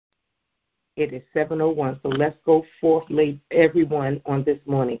It is 7:01, so let's go forth, everyone, on this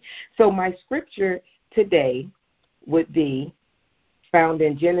morning. So my scripture today would be found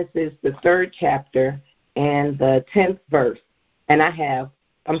in Genesis, the 3rd chapter, and the 10th verse. And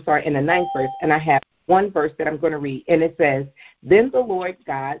in the 9th verse, and I have one verse that I'm going to read, and it says, "Then the Lord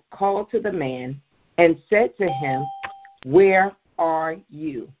God called to the man and said to him, 'Where are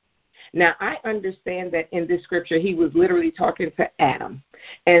you?'" Now, I understand that in this scripture, he was literally talking to Adam.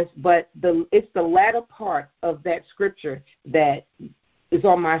 But it's the latter part of that scripture that is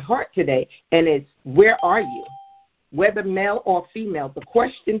on my heart today, and it's, "Where are you?" Whether male or female, the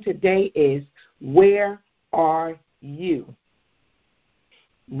question today is, where are you?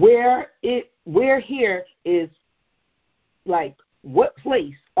 Where here is like, what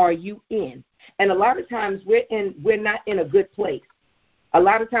place are you in? And a lot of times we're not in a good place. A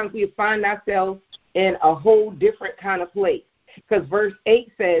lot of times we find ourselves in a whole different kind of place. Because verse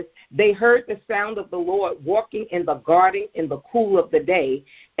 8 says, "They heard the sound of the Lord walking in the garden in the cool of the day,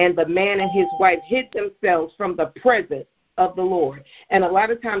 and the man and his wife hid themselves from the presence of the Lord." And a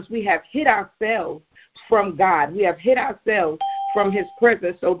lot of times we have hid ourselves from God. We have hid ourselves from his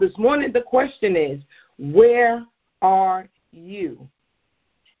presence. So this morning the question is, where are you?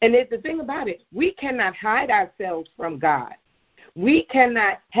 And the thing about it, we cannot hide ourselves from God. We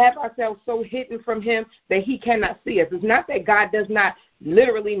cannot have ourselves so hidden from him that he cannot see us. It's not that God does not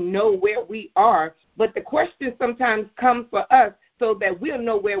literally know where we are, but the question sometimes comes for us so that we'll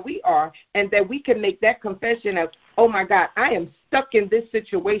know where we are and that we can make that confession of, "Oh, my God, I am stuck in this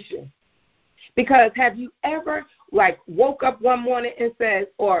situation." Because have you ever, woke up one morning and said,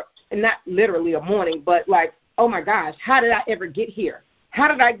 or not literally a morning, but "Oh, my gosh, how did I ever get here? How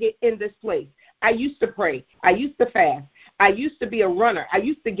did I get in this place? I used to pray. I used to fast. I used to be a runner. I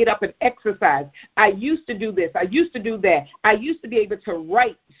used to get up and exercise. I used to do this. I used to do that. I used to be able to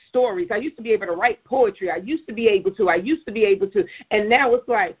write stories. I used to be able to write poetry. I used to be able to. And now it's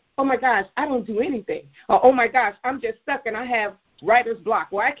like, "Oh, my gosh, I don't do anything." Or, "Oh, my gosh, I'm just stuck and I have writer's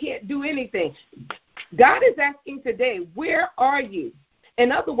block. Well, I can't do anything." God is asking today, where are you?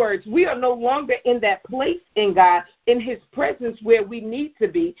 In other words, we are no longer in that place in God, in his presence where we need to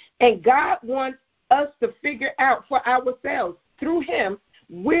be. And God wants us to figure out for ourselves through him,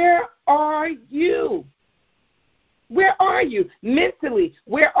 where are you? Where are you mentally?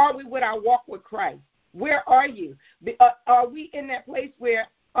 Where are we with our walk with Christ? Where are you? Are we in that place where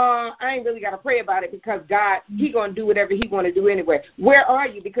I ain't really got to pray about it because God, he going to do whatever he want to do anyway? Where are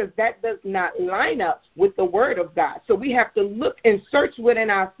you? Because that does not line up with the word of God. So we have to look and search within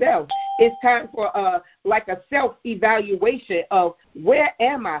ourselves. It's time for a self-evaluation of, where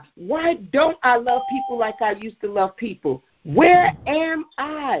am I? Why don't I love people like I used to love people? Where am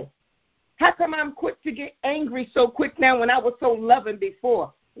I? How come I'm quick to get angry so quick now when I was so loving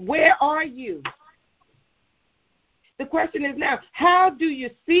before? Where are you? The question is now, how do you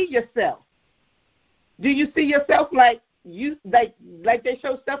see yourself? Do you see yourself like they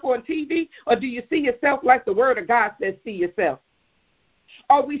show stuff on TV? Or do you see yourself like the word of God says see yourself?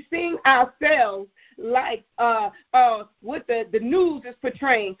 Are we seeing ourselves like what the news is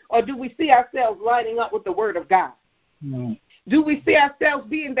portraying? Or do we see ourselves lining up with the word of God? No. Do we see ourselves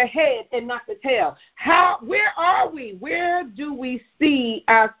being the head and not the tail? Where are we? Where do we see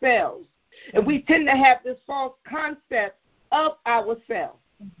ourselves? And we tend to have this false concept of ourselves.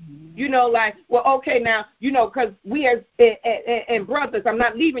 Well, okay, now, because we as and brothers, I'm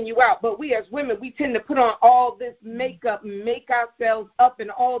not leaving you out, but we as women, we tend to put on all this makeup, make ourselves up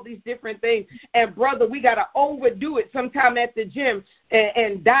and all these different things. And, brother, we got to overdo it sometime at the gym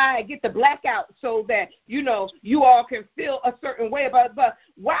and get the blackout so that, you all can feel a certain way about it. But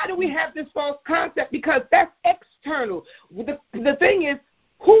why do we have this false concept? Because that's external. The thing is,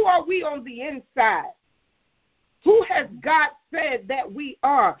 who are we on the inside? Who has God said that we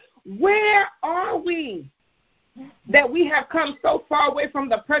are? Where are we? That we have come so far away from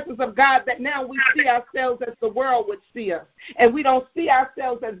the presence of God that now we see ourselves as the world would see us. And we don't see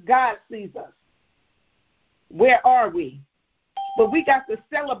ourselves as God sees us. Where are we? But we got to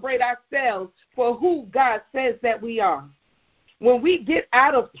celebrate ourselves for who God says that we are. When we get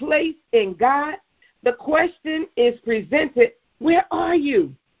out of place in God, the question is presented, where are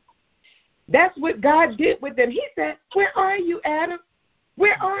you? That's what God did with them. He said, where are you, Adam?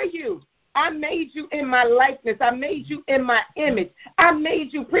 Where are you? I made you in my likeness. I made you in my image. I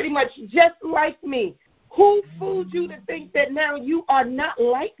made you pretty much just like me. Who fooled you to think that now you are not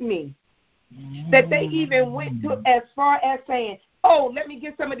like me? That they even went to as far as saying, oh, let me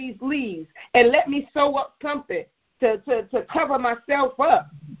get some of these leaves and let me sew up something to cover myself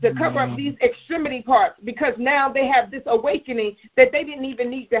up. to cover up these extremity parts, because now they have this awakening that they didn't even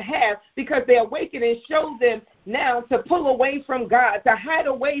need to have, because the awakening showed them now to pull away from God, to hide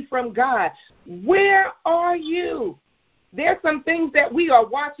away from God. Where are you? There's some things that we are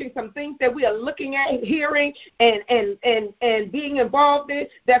watching, some things that we are looking at, hearing, and being involved in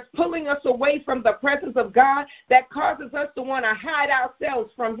that's pulling us away from the presence of God, that causes us to want to hide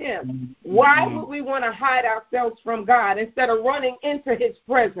ourselves from Him. Why would we want to hide ourselves from God instead of running into His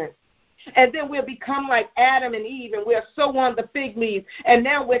presence? And then we'll become like Adam and Eve, and we'll sew on the fig leaves, and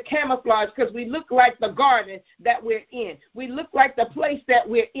now we're camouflaged because we look like the garden that we're in. We look like the place that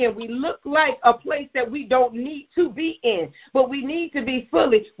we're in. We look like a place that we don't need to be in, but we need to be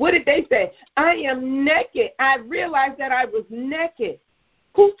fully. What did they say? I am naked. I realized that I was naked.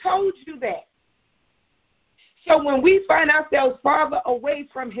 Who told you that? So when we find ourselves farther away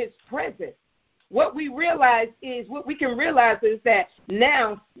from His presence, what we can realize is that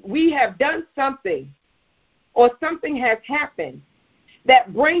now we have done something, or something has happened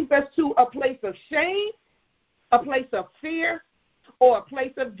that brings us to a place of shame, a place of fear, or a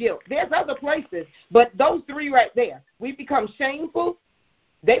place of guilt. There's other places, but those three right there. We become shameful.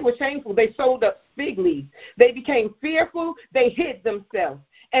 They were shameful. They sewed up fig leaves. They became fearful. They hid themselves.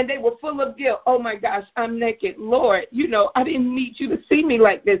 And they were full of guilt. Oh, my gosh, I'm naked. Lord, I didn't need you to see me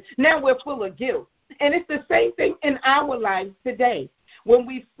like this. Now we're full of guilt. And it's the same thing in our lives today. When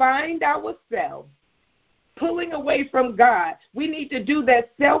we find ourselves pulling away from God, we need to do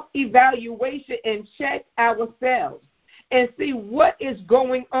that self-evaluation and check ourselves and see what is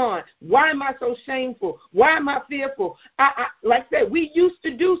going on. Why am I so shameful? Why am I fearful? Like I said, we used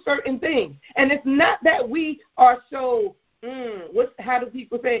to do certain things. And it's not that we are so how do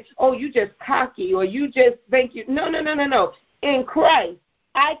people say, oh, you just cocky, or you just think you. No. In Christ,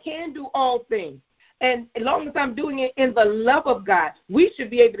 I can do all things. And as long as I'm doing it in the love of God, we should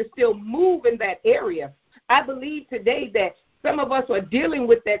be able to still move in that area. I believe today that some of us are dealing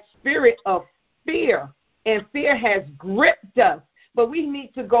with that spirit of fear, and fear has gripped us. But we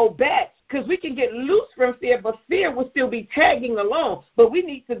need to go back, because we can get loose from fear, but fear will still be tagging along. But we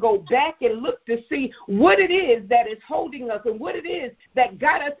need to go back and look to see what it is that is holding us, and what it is that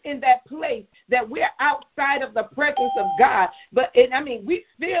got us in that place that we're outside of the presence of God. We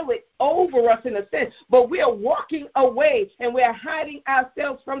feel it over us in a sense, but we are walking away and we are hiding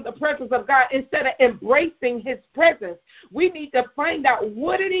ourselves from the presence of God instead of embracing His presence. We need to find out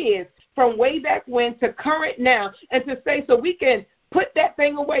what it is from way back when to current now, and to say, so we can put that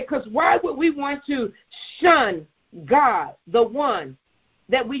thing away. Because why would we want to shun God, the one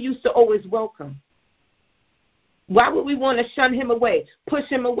that we used to always welcome? Why would we want to shun Him away, push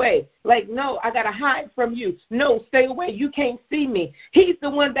Him away? Like, no, I got to hide from you. No, stay away. You can't see me. He's the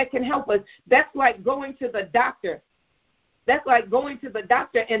one that can help us. That's like going to the doctor. That's like going to the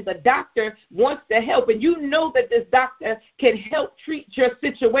doctor, and the doctor wants to help, and you know that this doctor can help treat your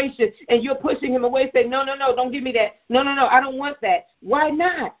situation, and you're pushing him away, saying, no, don't give me that. No, I don't want that. Why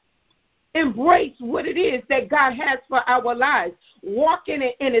not? Embrace what it is that God has for our lives. Walk in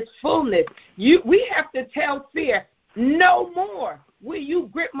it in its fullness. We have to tell fear, no more will you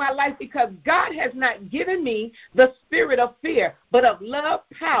grip my life, because God has not given me the spirit of fear, but of love,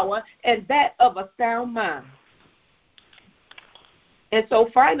 power, and that of a sound mind. And so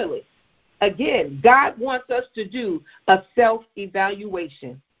finally, again, God wants us to do a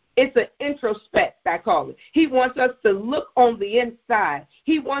self-evaluation. It's an introspect, I call it. He wants us to look on the inside.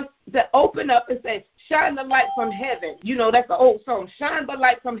 He wants to open up and say, shine the light from heaven. That's an old song. Shine the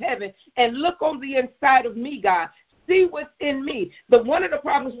light from heaven and look on the inside of me, God. See what's in me. One of the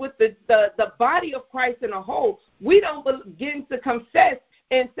problems with the body of Christ in a whole, we don't begin to confess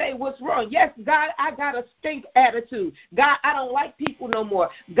and say what's wrong. Yes, God, I got a stink attitude. God, I don't like people no more.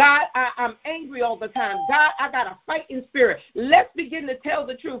 God, I'm angry all the time. God, I got a fighting spirit. Let's begin to tell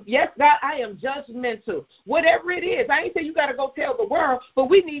the truth. Yes, God, I am judgmental. Whatever it is, I ain't saying you got to go tell the world, but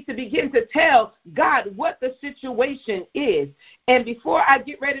we need to begin to tell God what the situation is. And before I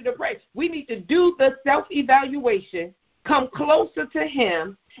get ready to pray, we need to do the self-evaluation, come closer to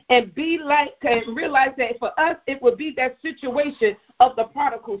Him, and realize that for us it would be that situation of the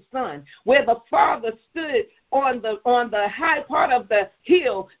prodigal son, where the father stood on the high part of the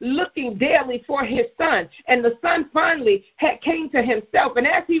hill looking daily for his son, and the son finally came to himself. And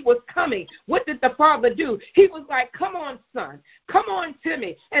as he was coming, what did the father do? He was like, come on, son, come on to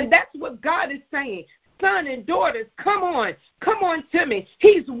me. And that's what God is saying. son and daughters, come on to me.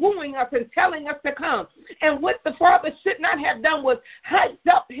 He's wooing us and telling us to come. And what the father should not have done was hiked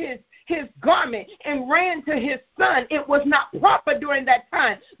up his garment and ran to his son. It was not proper during that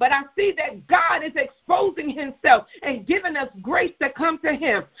time. But I see that God is exposing himself and giving us grace to come to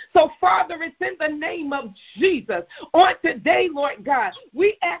him. So, Father, it's in the name of Jesus. On today, Lord God,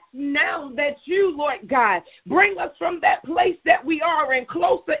 we ask now that you, Lord God, bring us from that place that we are and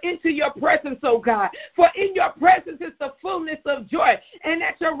closer into your presence, oh God. For in your presence is the fullness of joy, and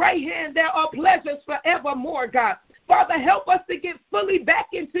at your right hand there are pleasures forevermore, God. Father, help us to get fully back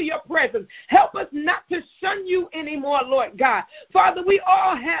into your presence. Help us not to shun you anymore, Lord God. Father, we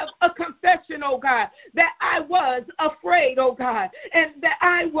all have a confession, oh God, that I was afraid, oh God, and that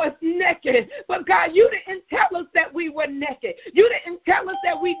I was naked. But God, you didn't tell us that we were naked. You didn't tell us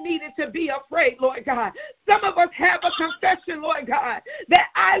that we needed to be afraid, Lord God. Some of us have a confession, Lord God, that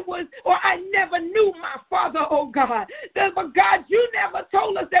I never knew my father, oh God. But God, you never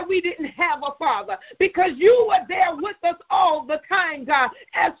told us that we didn't have a father, because you were there with us all the time, God,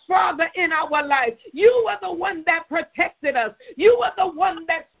 as Father in our life. You were the one that protected us. You were the one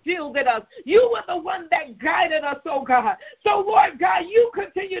that shielded us. You were the one that guided us, oh God. So, Lord God, you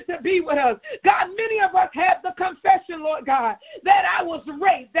continue to be with us. God, many of us have the confession, Lord God, that I was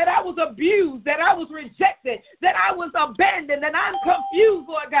raped, that I was abused, that I was rejected, that I was abandoned, and I'm confused,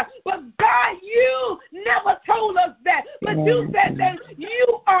 Lord God. But God, you never told us that. But you said that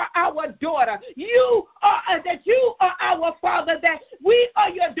you are our daughter. That you are our father, that we are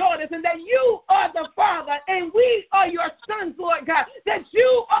your daughters, and that you are the father, and we are your sons, Lord God, that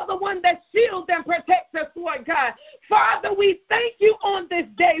you are the one that shields and protects us, Lord God. Father, we thank you on this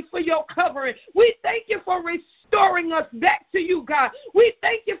day for your covering. We thank you for restoring us back to you, God. We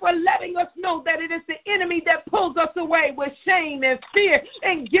thank you for letting us know that it is the enemy that pulls us away with shame and fear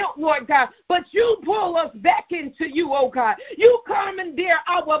and guilt, Lord God. But you pull us back into you, oh God. You commandeer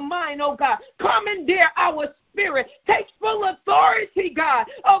our mind, oh God. Commandeer our spirit. Take full authority, God,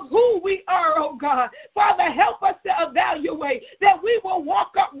 of who we are, oh God. Father, help us to evaluate that we will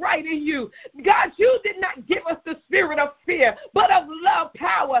walk upright in you. God, you did not give us the spirit of fear, but of love,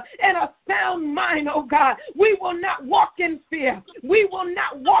 power, and a sound mind, oh God. We will not walk in fear. We will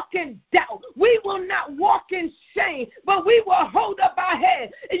not walk in doubt. We will not walk in shame, but we will hold up our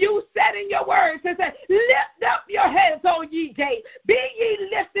head. You said in your words, it said, lift up your heads, O ye gates. Be ye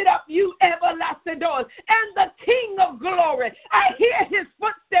lifted up, you everlasting doors, and the King of glory. I hear his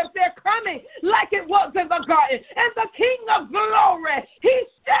footsteps. They're coming like it was in the garden. And the King of glory, he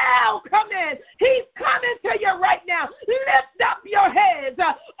shall come in. He's coming to you right now. Lift up your heads,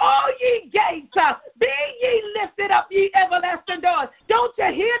 all ye gates. Be ye lifted up, ye everlasting doors. Don't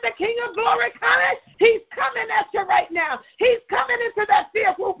you hear the King of glory coming? He's coming at you right now. He's coming into that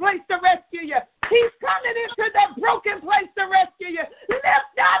fearful place to rescue you. He's coming into that broken place to rescue you.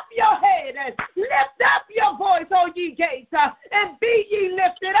 Lift up your head and lift up your voice, O ye gates, and be ye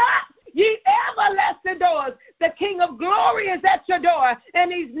lifted up, ye everlasting doors. The King of glory is at your door,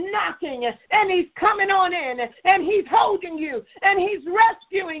 and he's knocking, and he's coming on in, and he's holding you, and he's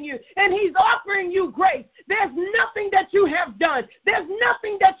rescuing you, and he's offering you grace. There's nothing that you have done. There's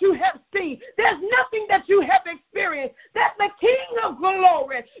nothing that you have seen. There's nothing that you have experienced that the King of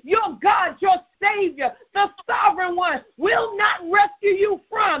glory, your God, your Savior, the sovereign one, will not rescue you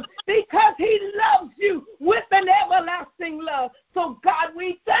from, because he loves you with an everlasting love. So, God,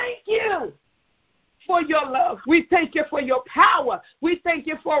 we thank you for your love. We thank you for your power. We thank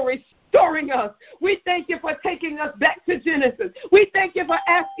you for restoring us. We thank you for taking us back to Genesis. We thank you for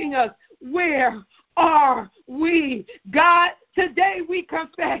asking us, where are we? God, today we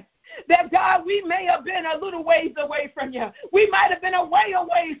confess that, God, we may have been a little ways away from you. We might have been away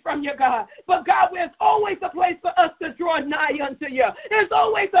from you, God. But, God, there's always a place for us to draw nigh unto you. There's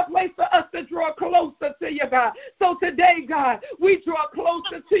always a place for us to draw closer to you, God. So today, God, we draw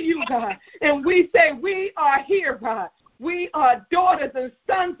closer to you, God. And we say we are here, God. We are daughters and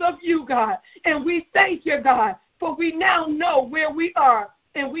sons of you, God. And we thank you, God, for we now know where we are.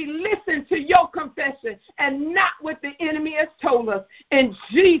 And we listen to your confession and not what the enemy has told us. In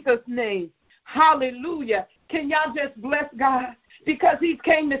Jesus' name, hallelujah. Can y'all just bless God? Because he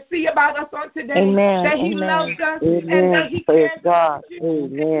came to see about us on today. Amen. That he loves us. And that he cares about you.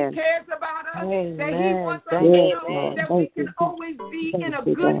 Amen. He cares about us. Amen. That he wants us to know that we can always be in a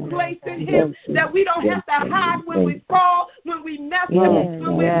good place in him. That we don't have to hide when we fall, when we mess up,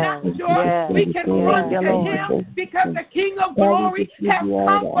 when we're not sure. We can run to him because the King of glory has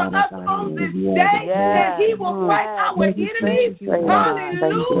come for us on this day. And he will fight our enemies.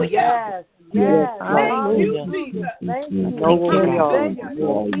 Hallelujah. Yes. Thank you, Jesus. Thank you. Thank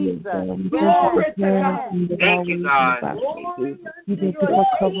you, God. Glory to God. Thank you, God. We thank you for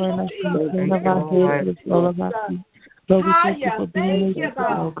covering us from the crown of our head to the sole of our feet. Lord, we thank you for being able to,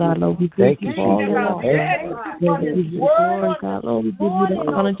 oh God, Lord, we thank you for all the Lord. Lord, we give you the glory, God, Lord, we give you the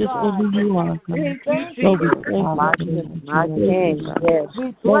honor just for who you are, God. Lord, we thank you. My King, yes.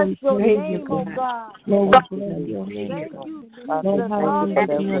 We bless your name, oh God. Lord, we bless your name. Thank you, Lord, hallelujah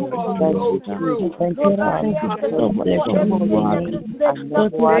to your name. Lord, Thank you so much for who you are.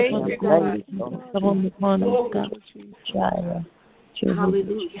 Lord, thank you, God. Come on the corner, God.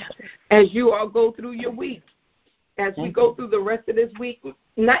 Hallelujah. As you all go through your week, as we go through the rest of this week,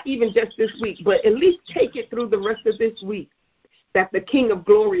 not even just this week, but at least take it through the rest of this week, that the King of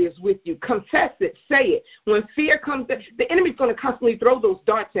Glory is with you. Confess it. Say it. When fear comes, the enemy's going to constantly throw those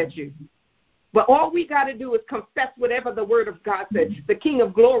darts at you. But all we got to do is confess whatever the word of God says. The King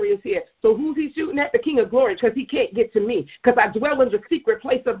of Glory is here. So who's he shooting at? The King of Glory, because he can't get to me, because I dwell in the secret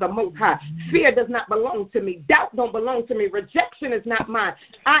place of the Most High. Fear does not belong to me. Doubt don't belong to me. Rejection is not mine.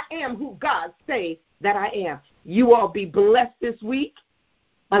 I am who God says that I am. You all be blessed this week.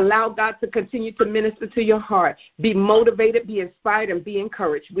 Allow God to continue to minister to your heart. Be motivated, be inspired, and be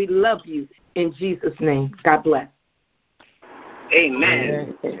encouraged. We love you in Jesus' name. God bless.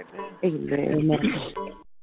 Amen. Amen.